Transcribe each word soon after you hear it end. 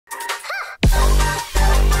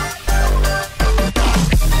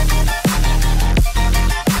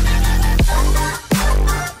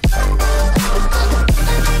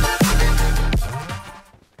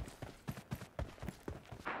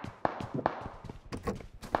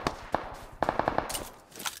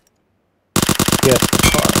Yes,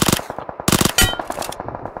 car.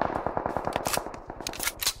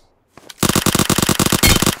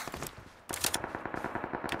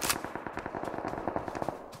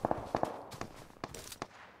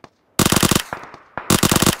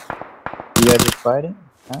 You guys are fighting?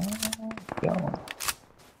 Go.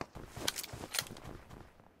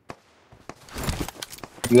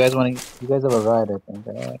 You guys want to? You guys have a ride, I think.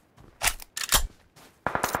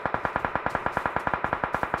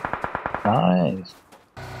 Nice.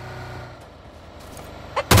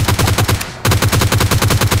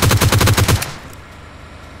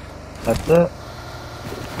 That's it.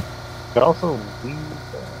 But also, we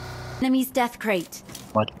Enemy's death crate.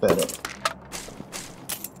 much better.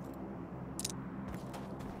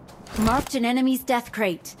 Marked an enemy's death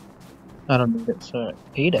crate. I don't need it. It's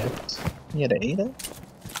 8x. You had an 8x?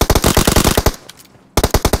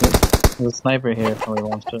 There's a sniper here if somebody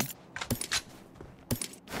wants to.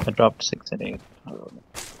 I dropped 6 and 8. Oh,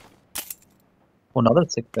 another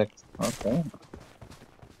 6x. Okay.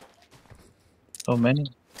 So many.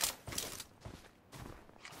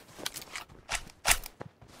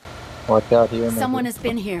 Watch out here. Someone has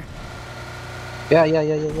been here. Yeah.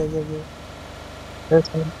 There's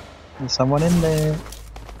someone in there.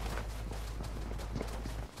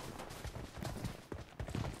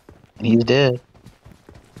 And he's dead.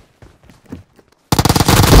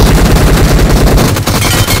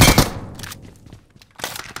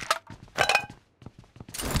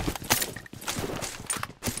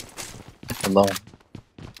 Alone.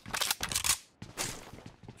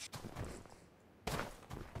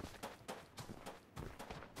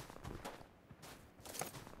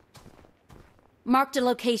 Marked a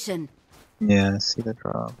location. Yeah, I see the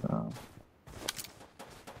drop.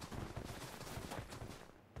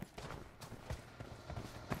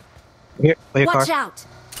 Here, play a car. Watch out!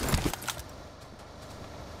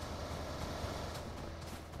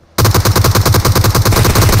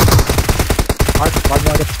 Mark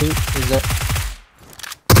at 2 is there.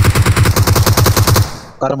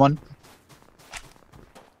 Got him one.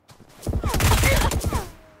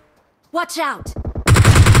 Watch out!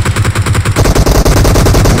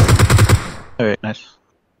 Alright, nice.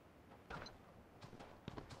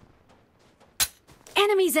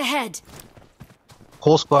 Enemies ahead!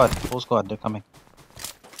 Whole squad, they're coming.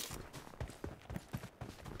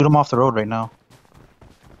 Shoot them off the road right now.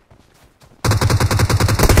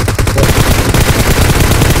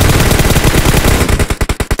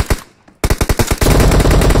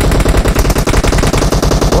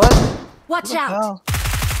 What? Watch out! Hell?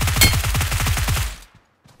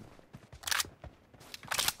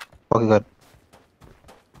 Okay, good.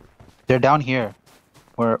 They're down here,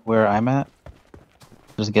 where I'm at.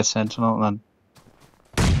 Just get sentinel and.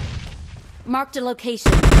 Marked a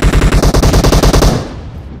location.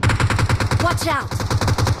 Watch out!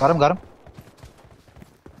 Got him.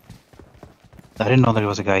 I didn't know there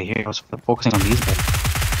was a guy here. I was focusing on these guys.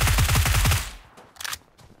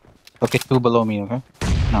 Okay, 2 below me, okay?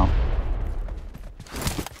 No.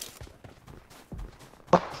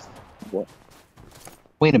 What?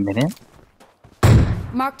 Wait a minute.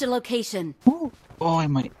 Marked a location. Ooh. Oh, I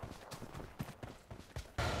might.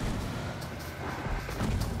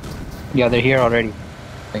 Yeah, they're here already.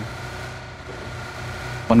 I think.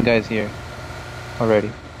 One guy's here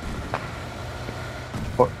already.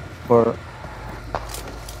 For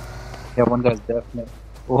yeah, one guy's definitely.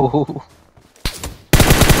 Oh.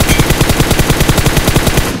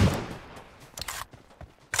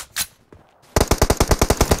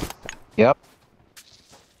 Yep.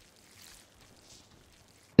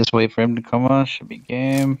 Just wait for him to come on. Should be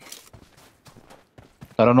game.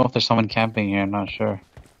 I don't know if there's someone camping here. I'm not sure.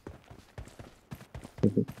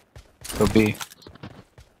 Could be.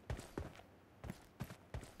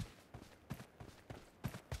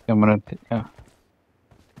 I'm gonna. Yeah.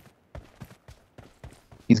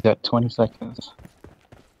 He's got 20 seconds.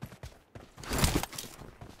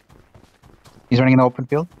 He's running in the open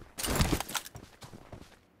field.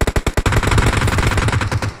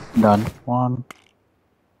 Done. One.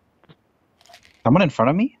 Someone in front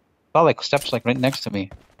of me? Oh, like steps like right next to me.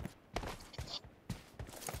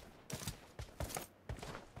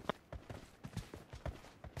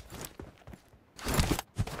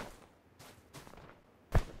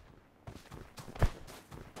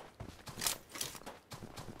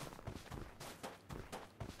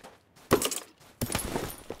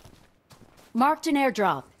 Marked an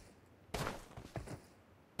airdrop.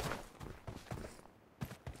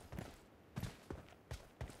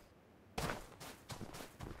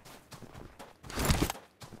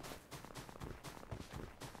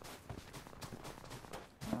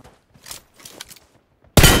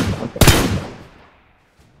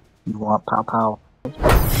 You want pow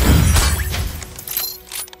pow?